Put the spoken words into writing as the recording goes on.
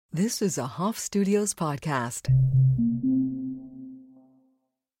This is a Hoff Studios podcast.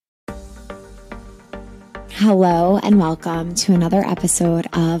 Hello and welcome to another episode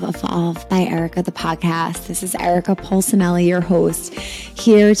of Evolve by Erica, the podcast. This is Erica Polsinelli, your host,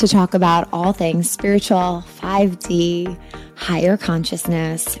 here to talk about all things spiritual, 5D, higher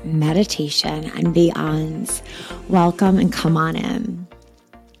consciousness, meditation, and beyond. Welcome and come on in.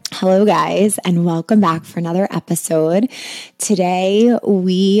 Hello, guys, and welcome back for another episode. Today,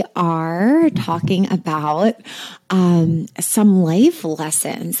 we are talking about some life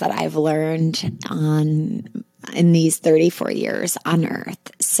lessons that I've learned in these 34 years on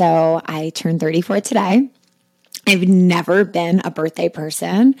Earth. So I turned 34 today. I've never been a birthday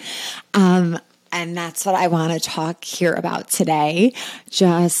person. And that's what I want to talk here about today.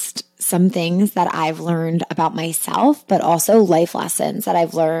 Just some things that I've learned about myself, but also life lessons that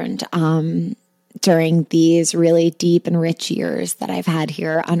I've learned during these really deep and rich years that I've had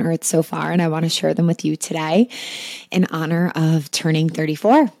here on Earth so far. And I want to share them with you today in honor of turning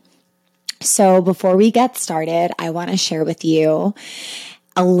 34. So before we get started, I want to share with you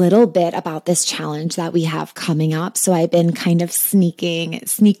a little bit about this challenge that we have coming up. So I've been kind of sneak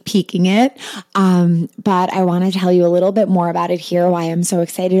peeking it. But I want to tell you a little bit more about it here, why I'm so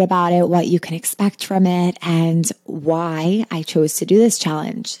excited about it, what you can expect from it, and why I chose to do this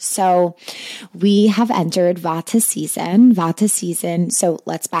challenge. So we have entered Vata season. So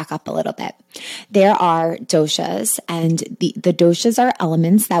let's back up a little bit. There are doshas, and the doshas are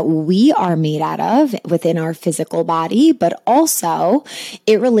elements that we are made out of within our physical body, but also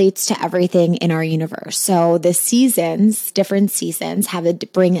it relates to everything in our universe. So the seasons, different seasons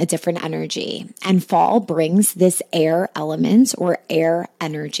bring a different energy, and fall brings this air element or air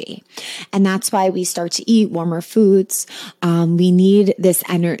energy. And that's why we start to eat warmer foods. We need this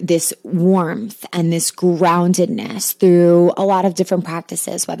warmth and this groundedness through a lot of different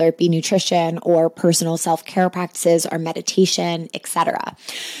practices, whether it be nutrition or personal self-care practices or meditation, etc.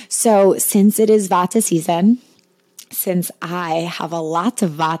 So since it is Vata season, since I have a lot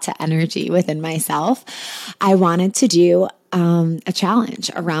of Vata energy within myself, I wanted to do a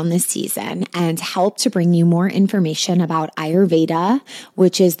challenge around this season and help to bring you more information about Ayurveda,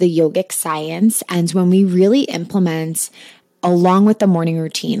 which is the yogic science. And when we really implement along with the morning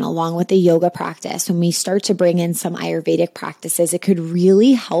routine, along with the yoga practice, when we start to bring in some Ayurvedic practices, it could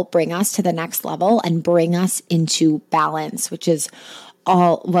really help bring us to the next level and bring us into balance, which is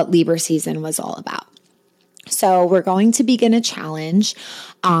all what Libra season was all about. So we're going to begin a challenge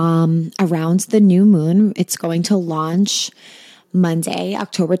around the new moon. It's going to launch Monday,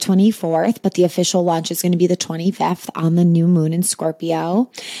 October 24th, but the official launch is going to be the 25th on the new moon in Scorpio.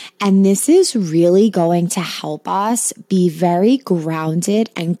 And this is really going to help us be very grounded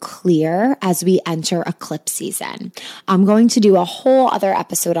and clear as we enter eclipse season. I'm going to do a whole other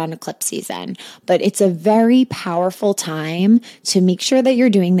episode on eclipse season, but it's a very powerful time to make sure that you're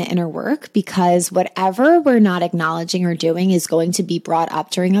doing the inner work, because whatever we're not acknowledging or doing is going to be brought up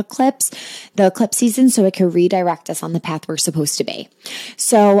during the eclipse season, so it can redirect us on the path we're supposed to be.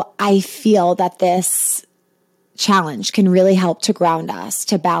 So I feel that this challenge can really help to ground us,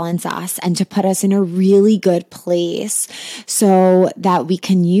 to balance us, and to put us in a really good place so that we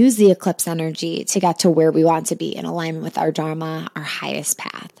can use the eclipse energy to get to where we want to be in alignment with our Dharma, our highest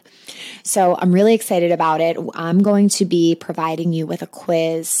path. So I'm really excited about it. I'm going to be providing you with a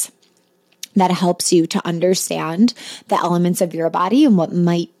quiz that helps you to understand the elements of your body and what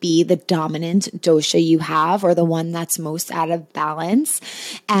might be the dominant dosha you have, or the one that's most out of balance.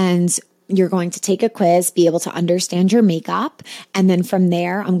 And you're going to take a quiz, be able to understand your makeup. And then from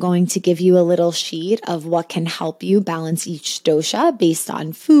there, I'm going to give you a little sheet of what can help you balance each dosha based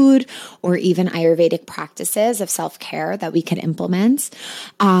on food or even Ayurvedic practices of self-care that we can implement.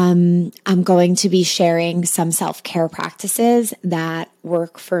 I'm going to be sharing some self-care practices that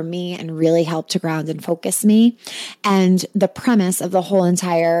work for me and really help to ground and focus me. And the premise of the whole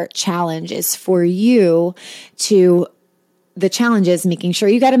entire challenge is for you to the challenge is making sure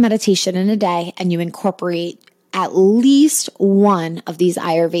you get a meditation in a day and you incorporate at least one of these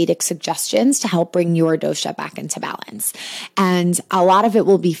Ayurvedic suggestions to help bring your dosha back into balance. And a lot of it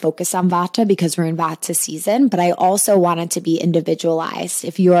will be focused on Vata because we're in Vata season, but I also want it to be individualized.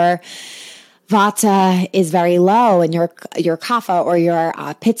 If your Vata is very low and your Kapha or your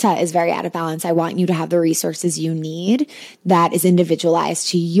Pitta is very out of balance, I want you to have the resources you need that is individualized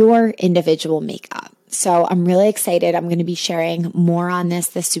to your individual makeup. So I'm really excited. I'm going to be sharing more on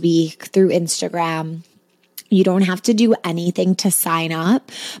this week through Instagram. You don't have to do anything to sign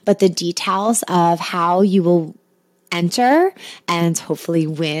up, but the details of how you will enter and hopefully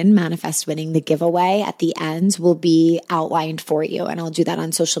manifest winning the giveaway at the end will be outlined for you. And I'll do that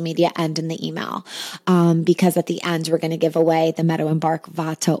on social media and in the email. Because at the end, we're going to give away the Meadow and Bark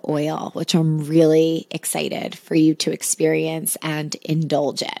Vata oil, which I'm really excited for you to experience and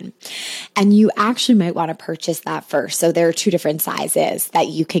indulge in. And you actually might want to purchase that first. So there are 2 different sizes that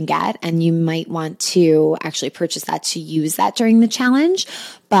you can get, and you might want to actually purchase that to use that during the challenge.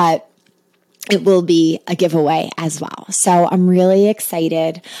 But it will be a giveaway as well. So I'm really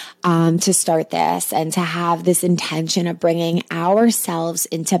excited to start this and to have this intention of bringing ourselves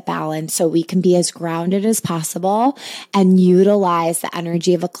into balance so we can be as grounded as possible and utilize the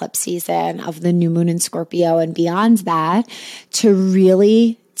energy of eclipse season, of the new moon in Scorpio and beyond that, to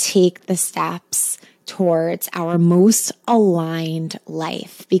really take the steps towards our most aligned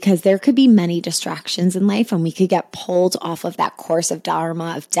life, because there could be many distractions in life and we could get pulled off of that course of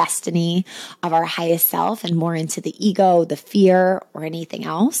dharma, of destiny, of our highest self and more into the ego, the fear, or anything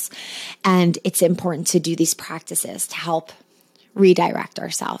else. And it's important to do these practices to help redirect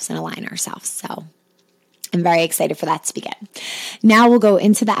ourselves and align ourselves. So I'm very excited for that to begin. Now we'll go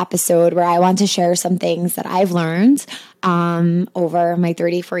into the episode where I want to share some things that I've learned over my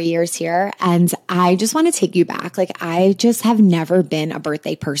 34 years here. And I just want to take you back. Like, I just have never been a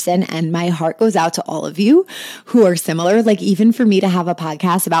birthday person, and my heart goes out to all of you who are similar. Like, even for me to have a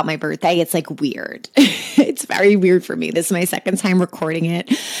podcast about my birthday, it's like weird. It's very weird for me. This is my second time recording it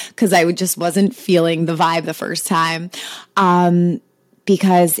because I just wasn't feeling the vibe the first time.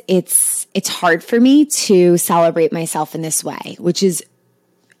 Because it's hard for me to celebrate myself in this way, which is,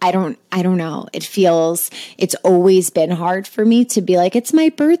 I don't know. It's always been hard for me to be like, it's my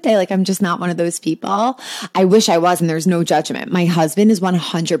birthday. Like, I'm just not one of those people. I wish I was, and there's no judgment. My husband is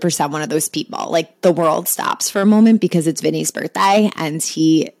 100% one of those people. Like, the world stops for a moment because it's Vinny's birthday and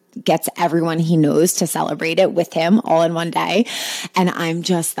he gets everyone he knows to celebrate it with him all in one day. And I'm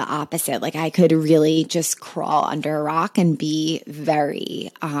just the opposite. Like, I could really just crawl under a rock and be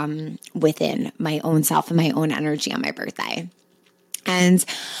very within my own self and my own energy on my birthday. And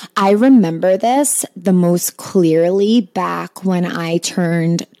I remember this the most clearly back when I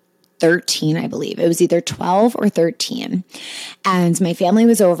turned 13, I believe. It was either 12 or 13. And my family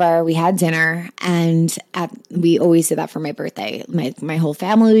was over. We had dinner, and we always did that for my birthday. My whole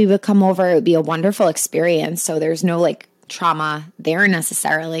family would come over. It would be a wonderful experience. So there's no like trauma there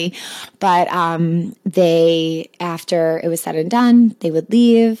necessarily. But after it was said and done, they would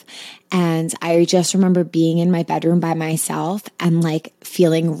leave. And I just remember being in my bedroom by myself and like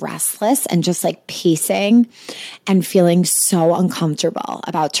feeling restless and just like pacing and feeling so uncomfortable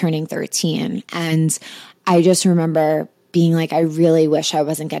about turning 13. And I just remember being like, I really wish I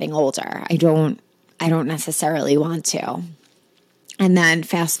wasn't getting older. I don't necessarily want to. And then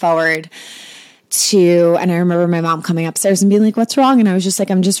fast forward and I remember my mom coming upstairs and being like, what's wrong? And I was just like,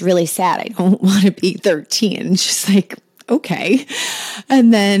 I'm just really sad. I don't want to be 13. She's like, okay.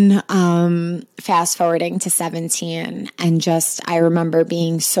 And then fast forwarding to 17, and I remember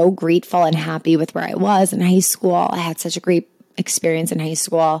being so grateful and happy with where I was in high school. I had such a great experience in high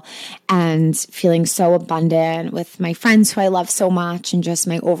school and feeling so abundant with my friends who I love so much, and just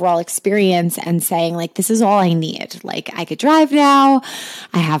my overall experience, and saying like, this is all I need. Like, I could drive now.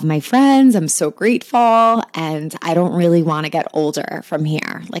 I have my friends. I'm so grateful. And I don't really want to get older from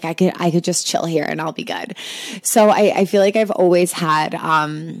here. Like, I could just chill here and I'll be good. So I feel like I've always had,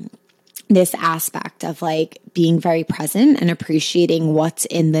 this aspect of like being very present and appreciating what's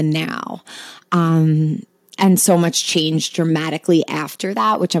in the now. And so much changed dramatically after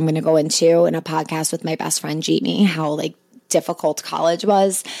that, which I'm going to go into in a podcast with my best friend, Jamie, how like difficult college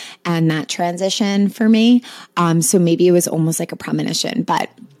was and that transition for me. So maybe it was almost like a premonition, but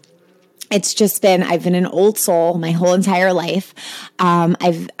it's just I've been an old soul my whole entire life.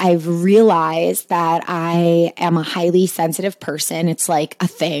 I've realized that I am a highly sensitive person. It's like a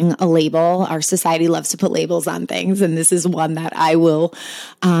thing, a label. Our society loves to put labels on things, and this is one that I will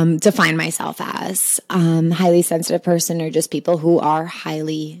define myself as. Highly sensitive person, or just people who are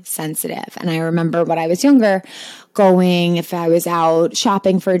highly sensitive. And I remember when I was younger, if I was out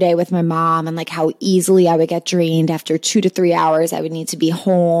shopping for a day with my mom, and like how easily I would get drained after 2 to 3 hours. I would need to be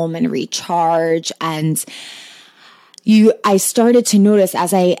home and recharge. And I started to notice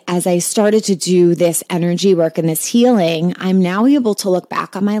as I started to do this energy work and this healing, I'm now able to look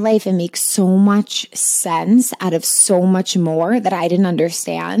back on my life and make so much sense out of so much more that I didn't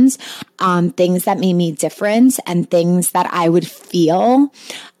understand, things that made me different and things that I would feel.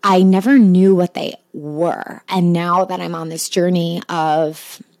 I never knew what they were. And now that I'm on this journey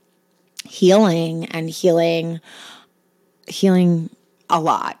of healing a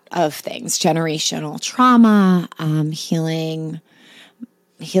lot of things, generational trauma, healing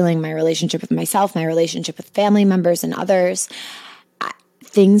my relationship with myself, my relationship with family members and others.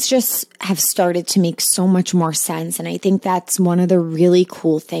 Things just have started to make so much more sense. And I think that's one of the really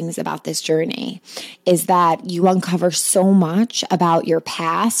cool things about this journey is that you uncover so much about your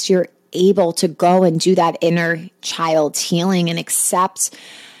past. You're able to go and do that inner child healing and accept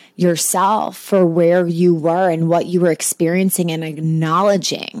yourself for where you were and what you were experiencing, and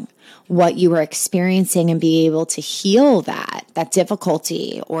acknowledging what you were experiencing and be able to heal that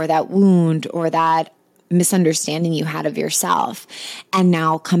difficulty or that wound or that misunderstanding you had of yourself, and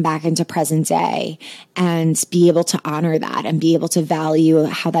now come back into present day and be able to honor that and be able to value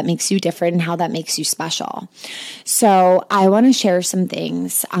how that makes you different and how that makes you special. So I want to share some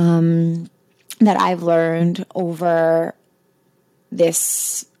things that I've learned over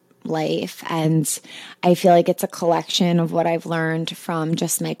this life, and I feel like it's a collection of what I've learned from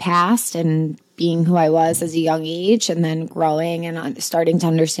just my past and being who I was as a young age, and then growing and starting to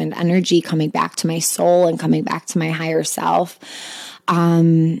understand energy, coming back to my soul and coming back to my higher self.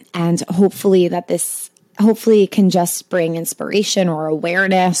 And hopefully it can just bring inspiration or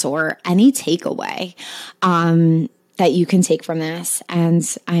awareness or any takeaway that you can take from this. And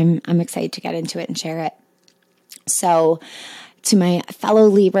I'm excited to get into it and share it. So, to my fellow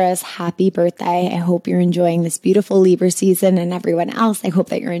Libras, happy birthday. I hope you're enjoying this beautiful Libra season, and everyone else, I hope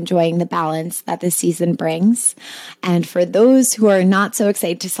that you're enjoying the balance that this season brings. And for those who are not so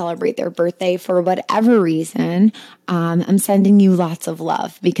excited to celebrate their birthday for whatever reason, I'm sending you lots of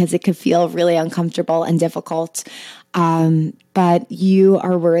love, because it could feel really uncomfortable and difficult. But you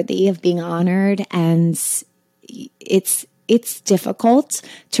are worthy of being honored, and it's difficult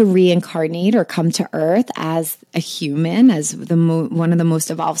to reincarnate or come to Earth as a human, as one of the most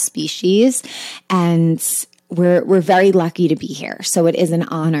evolved species. And we're very lucky to be here. So it is an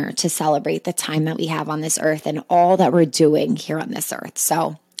honor to celebrate the time that we have on this earth and all that we're doing here on this earth.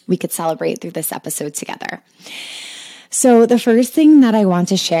 So we could celebrate through this episode together. So the first thing that I want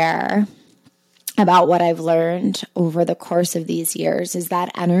to share about what I've learned over the course of these years is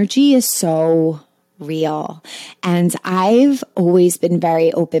that energy is so real. And I've always been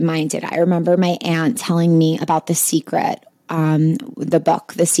very open-minded. I remember my aunt telling me about The Secret, the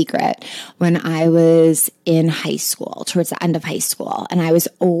book, The Secret, when I was in high school, towards the end of high school. And I was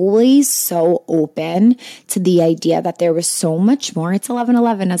always so open to the idea that there was so much more. It's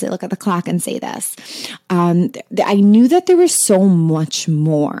 11:11 as I look at the clock and say this. I knew that there was so much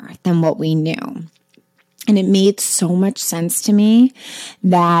more than what we knew. And it made so much sense to me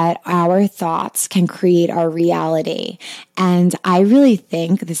that our thoughts can create our reality. And I really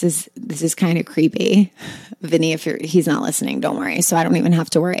think this is kind of creepy. Vinny, he's not listening, don't worry. So I don't even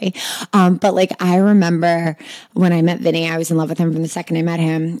have to worry. But like, I remember when I met Vinny, I was in love with him from the second I met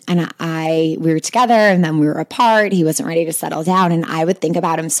him, and we were together and then we were apart. He wasn't ready to settle down, and I would think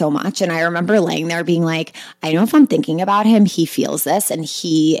about him so much. And I remember laying there being like, I know if I'm thinking about him, he feels this, and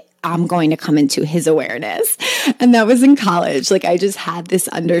I'm going to come into his awareness. And that was in college. Like, I just had this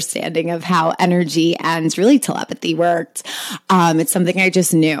understanding of how energy and really telepathy worked. It's something I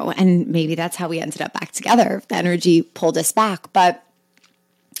just knew. And maybe that's how we ended up back together. The energy pulled us back. But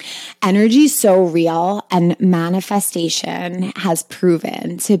energy is so real, and manifestation has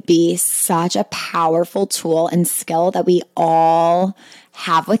proven to be such a powerful tool and skill that we all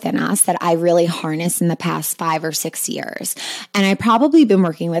have within us, that I really harnessed in the past 5 or 6 years. And I've probably been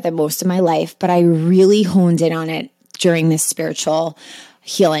working with it most of my life, but I really honed in on it during this spiritual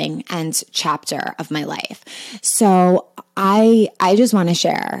healing and chapter of my life. So I just want to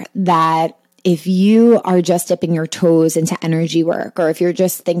share that if you are just dipping your toes into energy work, or if you're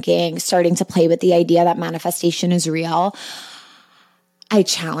just starting to play with the idea that manifestation is real, I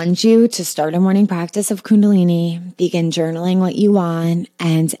challenge you to start a morning practice of Kundalini, begin journaling what you want,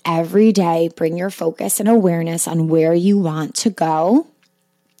 and every day bring your focus and awareness on where you want to go,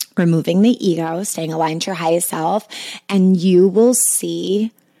 removing the ego, staying aligned to your highest self, and you will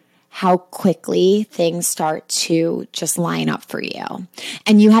see how quickly things start to just line up for you.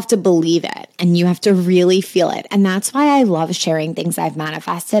 And you have to believe it, and you have to really feel it. And that's why I love sharing things I've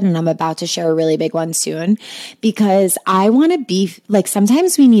manifested, and I'm about to share a really big one soon, because I want to be like,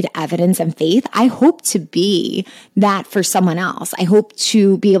 sometimes we need evidence and faith. I hope to be that for someone else. I hope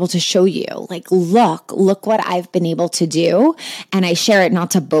to be able to show you, like, look what I've been able to do. And I share it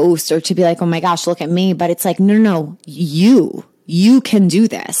not to boast or to be like, oh my gosh, look at me. But it's like, no, you can do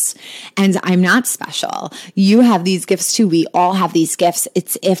this. And I'm not special. You have these gifts too. We all have these gifts.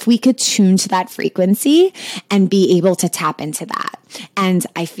 It's if we could tune to that frequency and be able to tap into that. And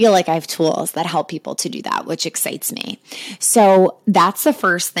I feel like I have tools that help people to do that, which excites me. So that's the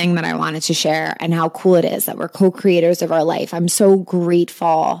first thing that I wanted to share, and how cool it is that we're co-creators of our life. I'm so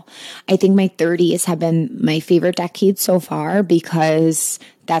grateful. I think my 30s have been my favorite decade so far, because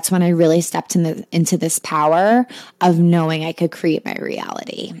that's when I really stepped into this power of knowing I could create my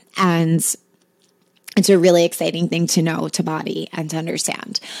reality. And it's a really exciting thing to know, to body, and to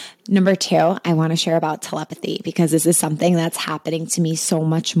understand. Number 2, I want to share about telepathy, because this is something that's happening to me so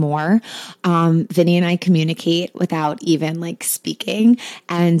much more. Vinny and I communicate without even like speaking,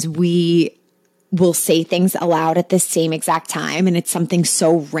 and we will say things aloud at the same exact time. And it's something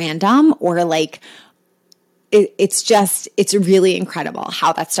so random, or like, it's really incredible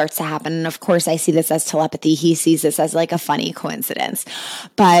how that starts to happen. And of course, I see this as telepathy. He sees this as like a funny coincidence,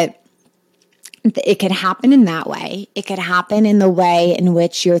 but it could happen in that way. It could happen in the way in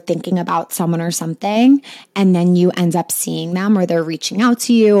which you're thinking about someone or something, and then you end up seeing them, or they're reaching out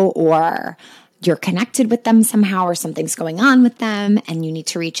to you, or you're connected with them somehow, or something's going on with them and you need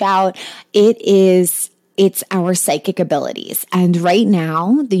to reach out. It's our psychic abilities. And right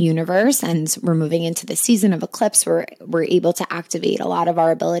now, the universe, and we're moving into the season of eclipse, we're able to activate a lot of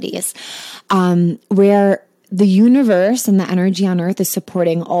our abilities, where the universe and the energy on earth is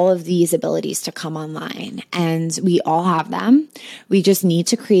supporting all of these abilities to come online. And we all have them. We just need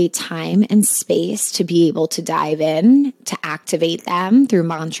to create time and space to be able to dive in, to activate them through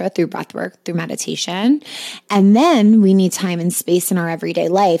mantra, through breath work, through meditation. And then we need time and space in our everyday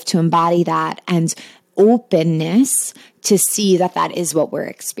life to embody that, and openness to see that that is what we're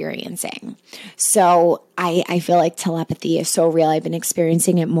experiencing. So I feel like telepathy is so real. I've been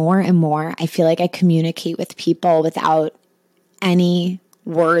experiencing it more and more. I feel like I communicate with people without any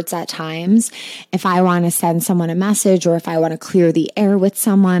words at times. If I want to send someone a message, or if I want to clear the air with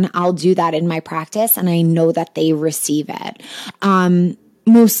someone, I'll do that in my practice, and I know that they receive it.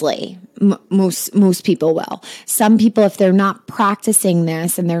 Mostly, most people will. Some people, if they're not practicing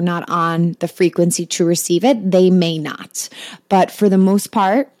this and they're not on the frequency to receive it, they may not. But for the most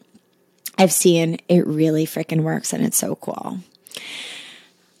part, I've seen it really freaking works, and it's so cool.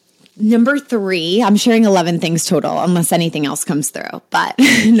 Number 3, I'm sharing 11 things total, unless anything else comes through. But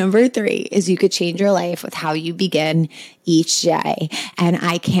number 3 is you could change your life with how you begin each day. And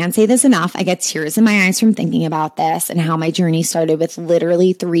I can't say this enough. I get tears in my eyes from thinking about this, and how my journey started with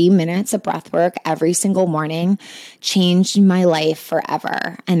literally 3 minutes of breath work every single morning changed my life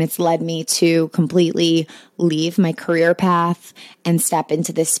forever. And it's led me to completely leave my career path and step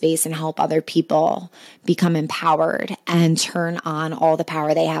into this space and help other people become empowered and turn on all the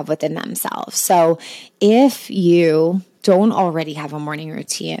power they have within themselves. So if you don't already have a morning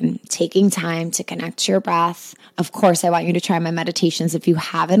routine, taking time to connect to your breath, of course, I want you to try my meditations if you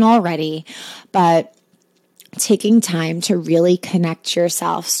haven't already, but taking time to really connect to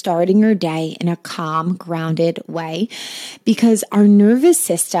yourself, starting your day in a calm, grounded way, because our nervous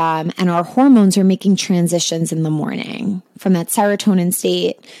system and our hormones are making transitions in the morning from that serotonin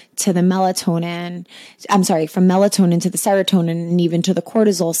state to the melatonin. From melatonin to the serotonin, and even to the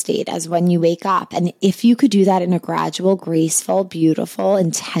cortisol state as when you wake up. And if you could do that in a gradual, graceful, beautiful,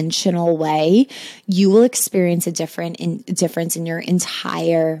 intentional way, you will experience a difference in your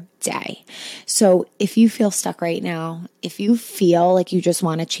entire day. So if you feel stuck right now, if you feel like you just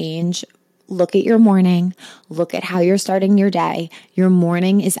want to change, look at your morning, look at how you're starting your day. Your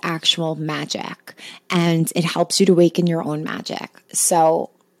morning is actual magic, and it helps you to awaken your own magic. So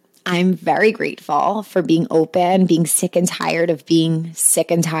I'm very grateful for being open, being sick and tired of being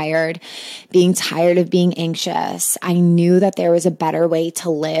sick and tired, being tired of being anxious. I knew that there was a better way to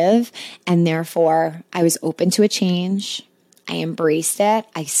live, and therefore I was open to a change. I embraced it.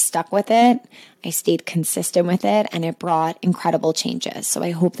 I stuck with it. I stayed consistent with it, and it brought incredible changes. So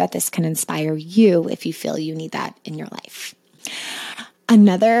I hope that this can inspire you if you feel you need that in your life.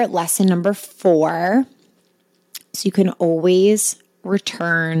 Another lesson, number 4, so you can always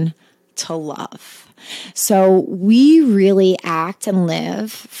return to love. So we really act and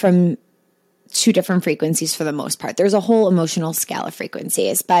live from 2 different frequencies for the most part. There's a whole emotional scale of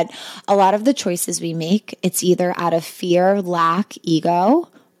frequencies, but a lot of the choices we make, it's either out of fear, lack, ego,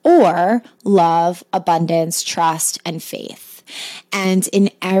 or love, abundance, trust, and faith. And in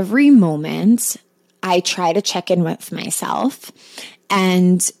every moment, I try to check in with myself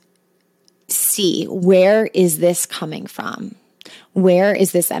and see, where is this coming from? Where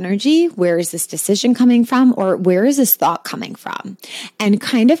is this energy? Where is this decision coming from? Or where is this thought coming from? And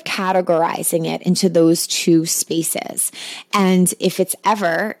kind of categorizing it into those 2 spaces. And if it's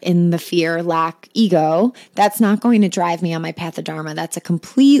ever in the fear, lack, ego, that's not going to drive me on my path of Dharma. That's a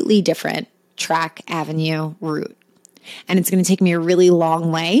completely different track, avenue, route. And it's going to take me a really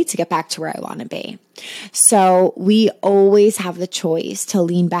long way to get back to where I want to be. So we always have the choice to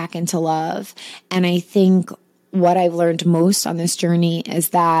lean back into love. And I think what I've learned most on this journey is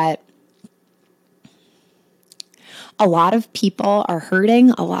that a lot of people are hurting.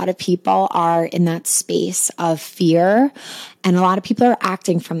 A lot of people are in that space of fear, and a lot of people are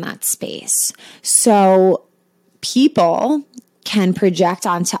acting from that space. So people can project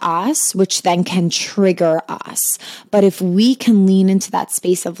onto us, which then can trigger us. But if we can lean into that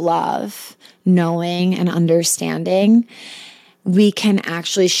space of love, knowing and understanding, we can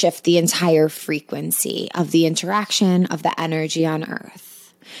actually shift the entire frequency of the interaction of the energy on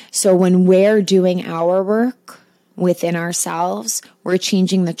earth. So when we're doing our work within ourselves, we're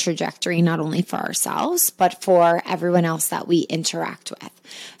changing the trajectory not only for ourselves, but for everyone else that we interact with.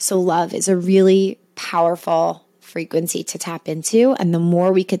 So love is a really powerful frequency to tap into. And the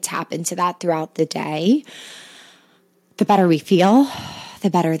more we could tap into that throughout the day, the better we feel, the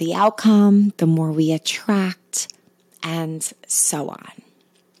better the outcome, the more we attract, and so on.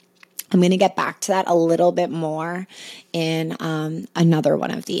 I'm going to get back to that a little bit more in another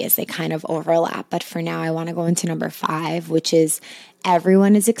one of these. They kind of overlap, but for now I want to go into number 5, which is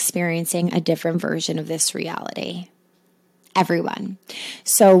everyone is experiencing a different version of this reality. Everyone.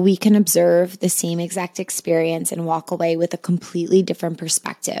 So we can observe the same exact experience and walk away with a completely different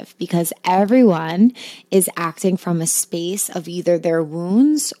perspective because everyone is acting from a space of either their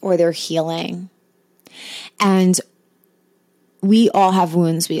wounds or their healing. And we all have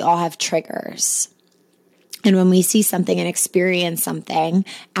wounds. We all have triggers. And when we see something and experience something,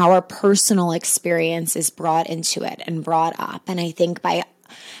 our personal experience is brought into it and brought up. And I think by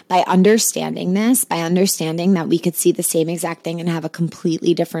understanding this, by understanding that we could see the same exact thing and have a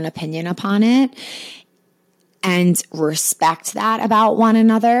completely different opinion upon it, and respect that about one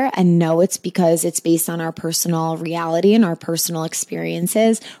another and know it's because it's based on our personal reality and our personal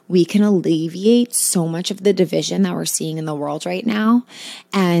experiences, we can alleviate so much of the division that we're seeing in the world right now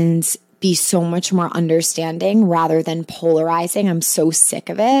and be so much more understanding rather than polarizing. I'm so sick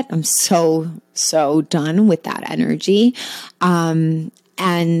of it. I'm so done with that energy. And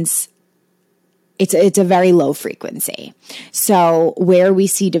it's a very low frequency. So where we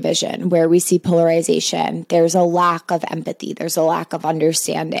see division, where we see polarization, there's a lack of empathy, there's a lack of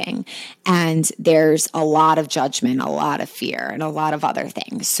understanding, and there's a lot of judgment, a lot of fear, and a lot of other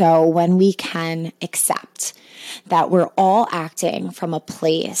things. So when we can accept that we're all acting from a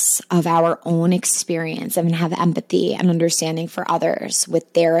place of our own experience and have empathy and understanding for others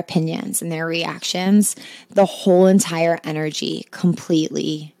with their opinions and their reactions, the whole entire energy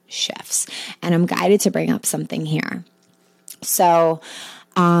completely shifts. And I'm guided to bring up something here. So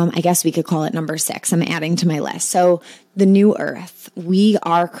I guess we could call it number 6. I'm adding to my list. So the new earth, we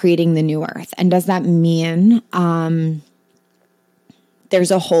are creating the new earth. And does that mean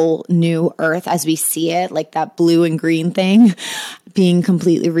there's a whole new earth as we see it, like that blue and green thing being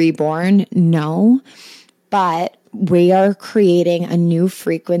completely reborn? No, but we are creating a new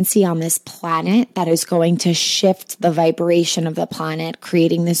frequency on this planet that is going to shift the vibration of the planet,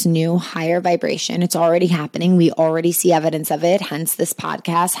 creating this new higher vibration. It's already happening. We already see evidence of it, hence this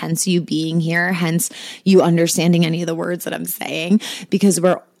podcast, hence you being here, hence you understanding any of the words that I'm saying, because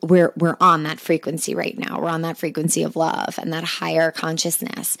we're on that frequency right now. We're on that frequency of love and that higher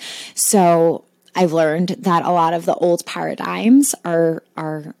consciousness. So I've learned that a lot of the old paradigms are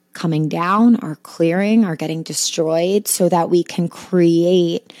coming down, are clearing, are getting destroyed so that we can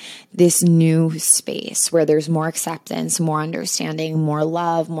create this new space where there's more acceptance, more understanding, more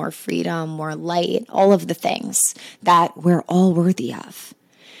love, more freedom, more light, all of the things that we're all worthy of.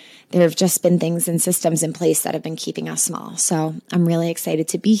 There have just been things and systems in place that have been keeping us small. So I'm really excited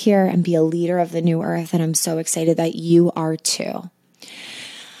to be here and be a leader of the new earth. And I'm so excited that you are too.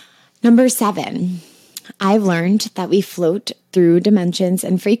 Number 7, I've learned that we float through dimensions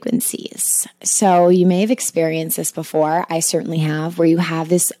and frequencies. So you may have experienced this before. I certainly have, where you have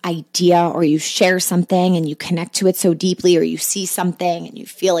this idea or you share something and you connect to it so deeply, or you see something and you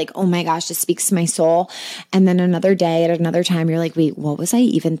feel like, oh my gosh, this speaks to my soul. And then another day at another time, you're like, wait, what was I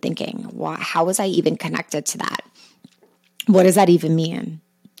even thinking? How was I even connected to that? What does that even mean?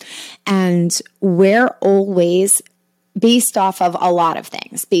 And we're always based off of a lot of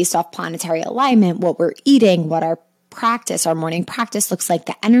things, based off planetary alignment, what we're eating, what our practice, our morning practice looks like,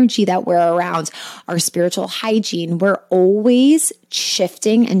 the energy that we're around, our spiritual hygiene. We're always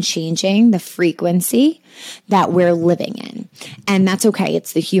shifting and changing the frequency that we're living in. And that's okay.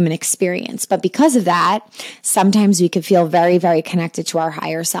 It's the human experience. But because of that, sometimes we could feel very, very connected to our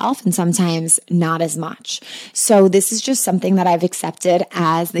higher self and sometimes not as much. So this is just something that I've accepted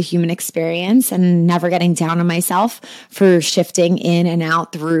as the human experience and never getting down on myself for shifting in and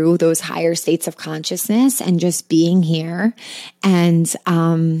out through those higher states of consciousness and just being here and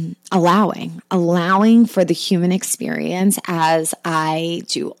allowing for the human experience as I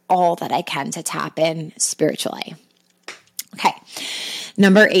do all that I can to tap in spiritually. Okay.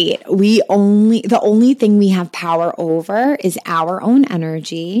 Number 8, the only thing we have power over is our own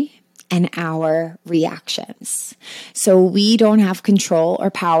energy and our reactions. So we don't have control or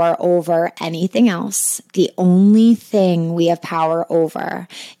power over anything else. The only thing we have power over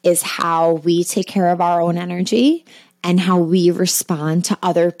is how we take care of our own energy and how we respond to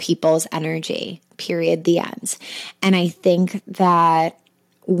other people's energy, period, the end. And I think that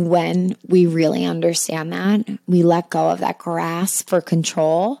when we really understand that, we let go of that grasp for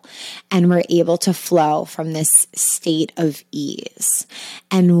control and we're able to flow from this state of ease.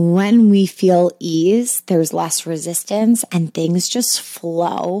 And when we feel ease, there's less resistance and things just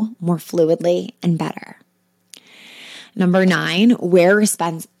flow more fluidly and better. Number 9, we're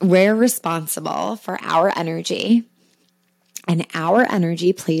responsible for our energy, and our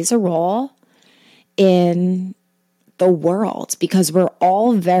energy plays a role in the world because we're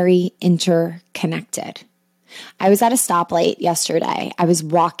all very interconnected. I was at a stoplight yesterday. I was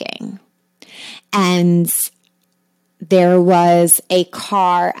walking and there was a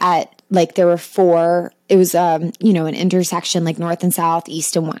car there were 4, it was, an intersection like north and south,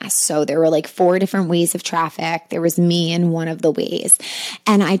 east and west. So there were 4 different ways of traffic. There was me in one of the ways.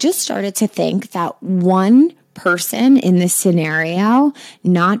 And I just started to think that one person in this scenario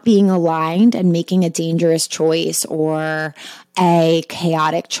not being aligned and making a dangerous choice or a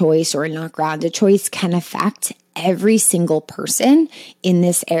chaotic choice or a not grounded choice can affect every single person in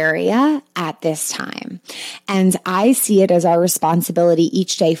this area at this time. And I see it as our responsibility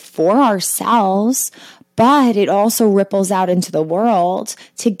each day for ourselves, but it also ripples out into the world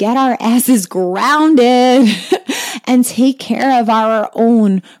to get our asses grounded and take care of our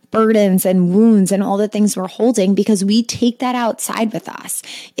own burdens and wounds and all the things we're holding, because we take that outside with us.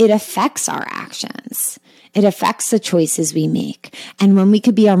 It affects our actions. It affects the choices we make. And when we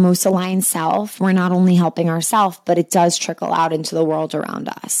could be our most aligned self, we're not only helping ourselves, but it does trickle out into the world around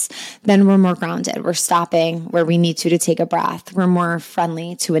us. Then we're more grounded. We're stopping where we need to take a breath. We're more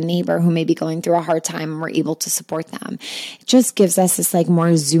friendly to a neighbor who may be going through a hard time and we're able to support them. It just gives us this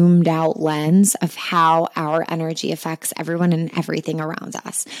more zoomed out lens of how our energy affects everyone and everything around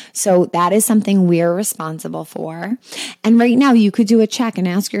us. So that is something we're responsible for. And right now you could do a check and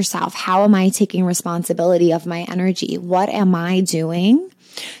ask yourself, how am I taking responsibility of my energy? What am I doing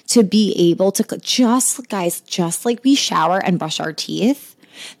to be able to just like we shower and brush our teeth,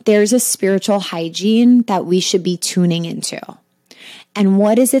 there's a spiritual hygiene that we should be tuning into. And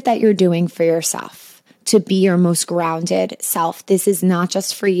what is it that you're doing for yourself to be your most grounded self? This is not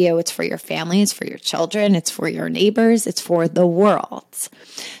just for you. It's for your family. It's for your children. It's for your neighbors. It's for the world.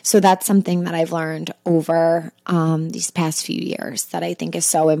 So that's something that I've learned over these past few years that I think is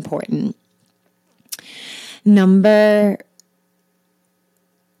so important. Did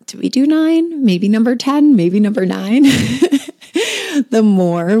we do 9? Maybe number 10, maybe number 9. The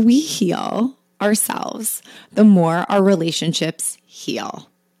more we heal ourselves, the more our relationships heal.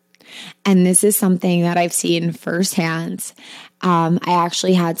 And this is something that I've seen firsthand. I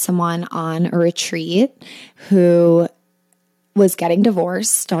actually had someone on a retreat who was getting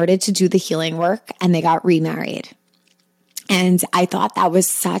divorced, started to do the healing work, and they got remarried. And I thought that was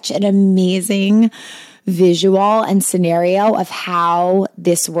such an amazing visual and scenario of how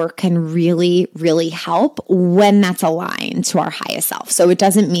this work can really, really help when that's aligned to our highest self. So it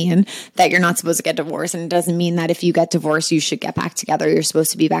doesn't mean that you're not supposed to get divorced, and it doesn't mean that if you get divorced, you should get back together. You're supposed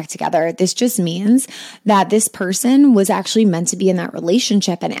to be back together. This just means that this person was actually meant to be in that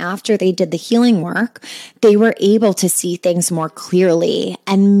relationship. And after they did the healing work, they were able to see things more clearly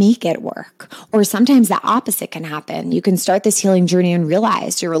and make it work. Or sometimes the opposite can happen. You can start this healing journey and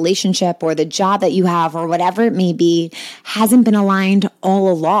realize your relationship or the job that you have or whatever it may be hasn't been aligned all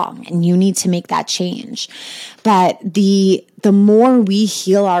along, and you need to make that change. But the more we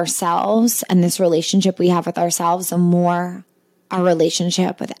heal ourselves and this relationship we have with ourselves, the more our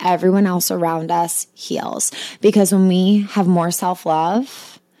relationship with everyone else around us heals. Because when we have more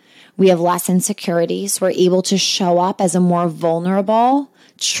self-love, we have less insecurities. We're able to show up as a more vulnerable,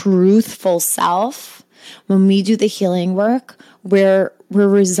 truthful self. When we do the healing work, we're we're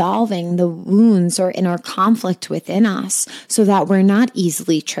resolving the wounds or inner conflict within us so that we're not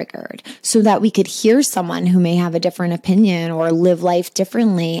easily triggered, so that we could hear someone who may have a different opinion or live life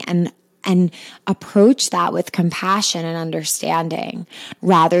differently and approach that with compassion and understanding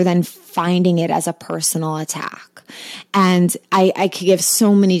rather than finding it as a personal attack. And I could give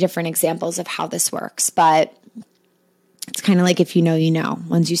so many different examples of how this works, but it's kind of like if you know, you know.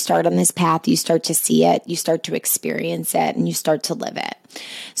 Once you start on this path, you start to see it, you start to experience it, and you start to live it.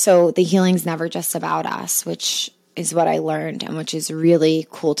 So the healing's never just about us, which is what I learned and which is really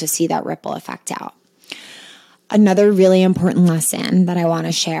cool to see that ripple effect out. Another really important lesson that I want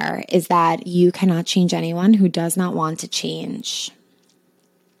to share is that you cannot change anyone who does not want to change.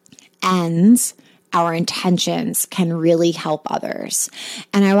 And our intentions can really help others.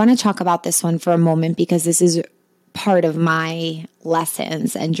 And I want to talk about this one for a moment because this is part of my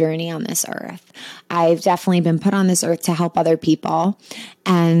lessons and journey on this earth. I've definitely been put on this earth to help other people.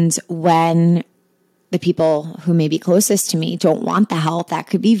 And when the people who may be closest to me don't want the help, that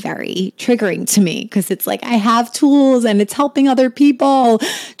could be very triggering to me because it's like, I have tools and it's helping other people.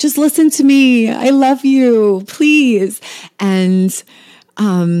 Just listen to me. I love you, please. And,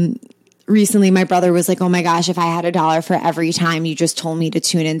 recently, my brother was like, oh my gosh, if I had $1 for every time you just told me to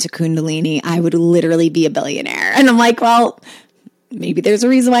tune into Kundalini, I would literally be a billionaire. And I'm like, well, maybe there's a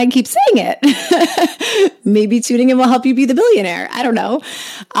reason why I keep saying it. Maybe tuning in will help you be the billionaire. I don't know.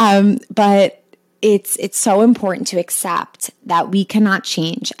 But it's so important to accept that we cannot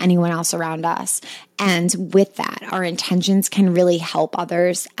change anyone else around us. And with that, our intentions can really help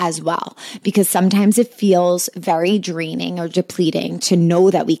others as well, because sometimes it feels very draining or depleting to know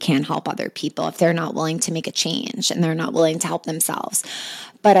that we can't help other people if they're not willing to make a change and they're not willing to help themselves.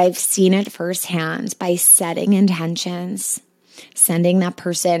 But I've seen it firsthand by setting intentions, sending that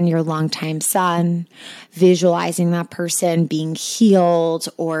person your longtime son, visualizing that person being healed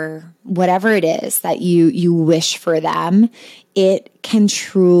or whatever it is that you wish for them, it can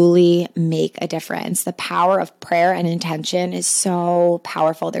truly make a difference. The power of prayer and intention is so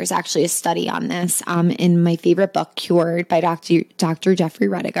powerful. There's actually a study on this in my favorite book, Cured by Dr. Jeffrey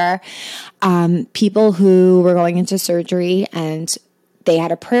Rediger. People who were going into surgery and they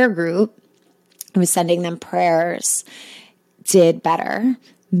had a prayer group who was sending them prayers did better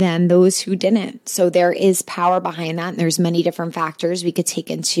than those who didn't. So there is power behind that. And there's many different factors we could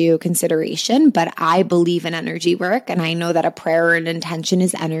take into consideration, but I believe in energy work. And I know that a prayer or an intention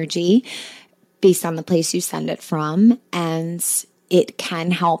is energy based on the place you send it from. And it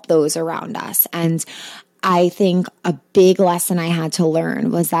can help those around us. And I think a big lesson I had to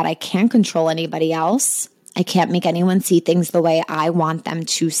learn was that I can't control anybody else. I can't make anyone see things the way I want them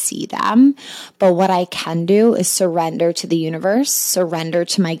to see them. But what I can do is surrender to the universe, surrender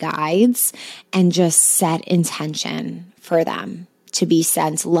to my guides, and just set intention for them to be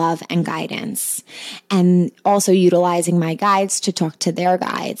sent love and guidance. And also utilizing my guides to talk to their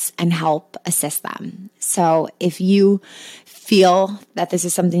guides and help assist them. So if you feel that this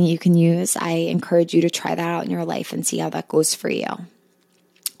is something you can use, I encourage you to try that out in your life and see how that goes for you.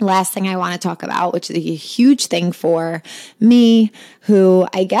 Last thing I want to talk about, which is a huge thing for me, who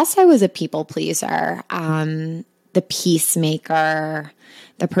I guess I was a people pleaser, the peacemaker,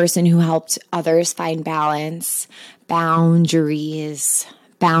 the person who helped others find balance, boundaries.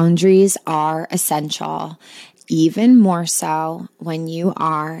 Boundaries are essential, even more so when you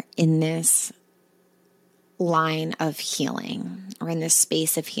are in this line of healing or in this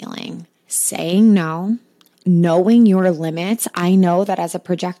space of healing. Saying no. Knowing your limits. I know that as a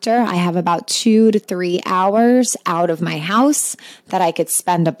projector, I have about 2 to 3 hours out of my house that I could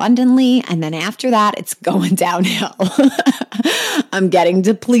spend abundantly. And then after that, it's going downhill. I'm getting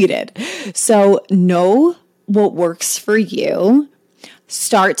depleted. So know what works for you.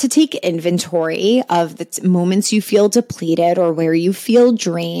 Start to take inventory of the moments you feel depleted or where you feel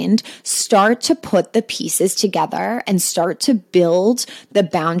drained. Start to put the pieces together and start to build the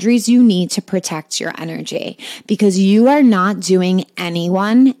boundaries you need to protect your energy, because you are not doing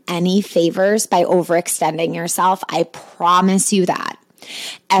anyone any favors by overextending yourself. I promise you that.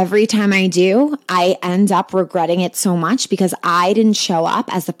 Every time I do, I end up regretting it so much because I didn't show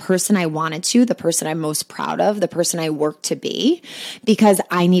up as the person I wanted to, the person I'm most proud of, the person I worked to be, because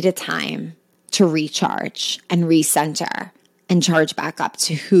I needed time to recharge and recenter and charge back up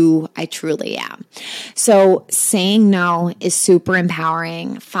to who I truly am. So saying no is super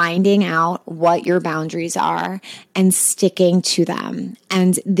empowering, finding out what your boundaries are and sticking to them.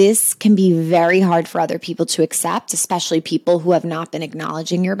 And this can be very hard for other people to accept, especially people who have not been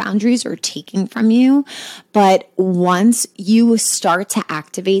acknowledging your boundaries or taking from you. But once you start to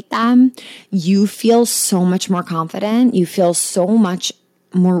activate them, you feel so much more confident. You feel so much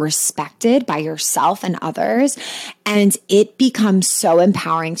more respected by yourself and others. And it becomes so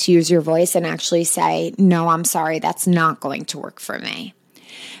empowering to use your voice and actually say, no, I'm sorry, that's not going to work for me.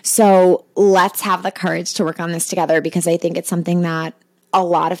 So let's have the courage to work on this together, because I think it's something that a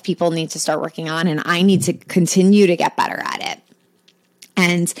lot of people need to start working on, and I need to continue to get better at it.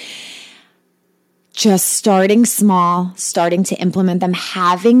 And just starting small, starting to implement them,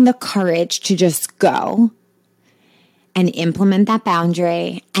 having the courage to just go and implement that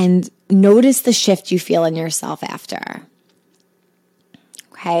boundary and notice the shift you feel in yourself after.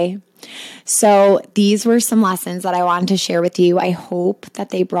 Okay? So these were some lessons that I wanted to share with you. I hope that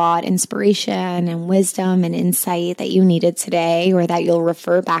they brought inspiration and wisdom and insight that you needed today, or that you'll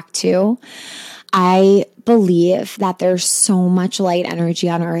refer back to. I believe that there's so much light energy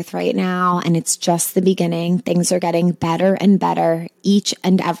on earth right now, and it's just the beginning. Things are getting better and better each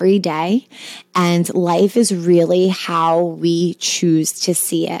and every day, and life is really how we choose to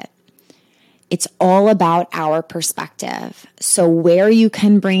see it. It's all about our perspective. So where you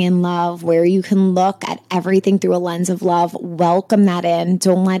can bring in love, where you can look at everything through a lens of love, welcome that in.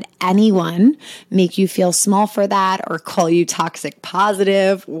 Don't let anyone make you feel small for that, or call you toxic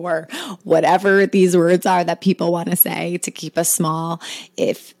positive, or whatever these words are that people want to say to keep us small.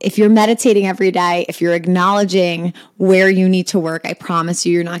 If you're meditating every day, if you're acknowledging where you need to work, I promise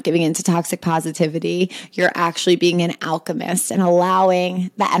you're not giving into toxic positivity. You're actually being an alchemist and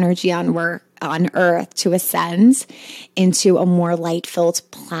allowing the energy on earth to ascend into a more light-filled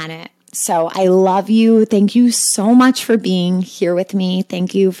planet. So I love you. Thank you so much for being here with me.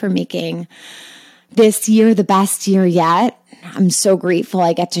 Thank you for making this year the best year yet. I'm so grateful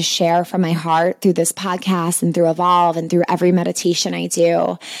I get to share from my heart through this podcast and through Evolve and through every meditation I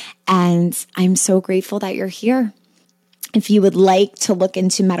do. And I'm so grateful that you're here. If you would like to look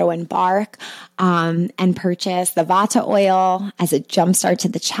into Meadow and Bark and purchase the Vata oil as a jumpstart to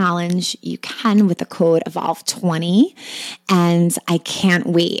the challenge, you can with the code EVOLVE20. And I can't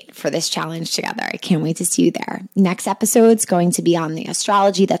wait for this challenge together. I can't wait to see you there. Next episode's going to be on the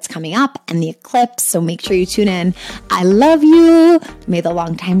astrology that's coming up and the eclipse, so make sure you tune in. I love you. May the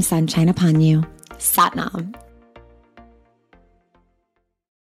long time sun shine upon you. Sat Nam.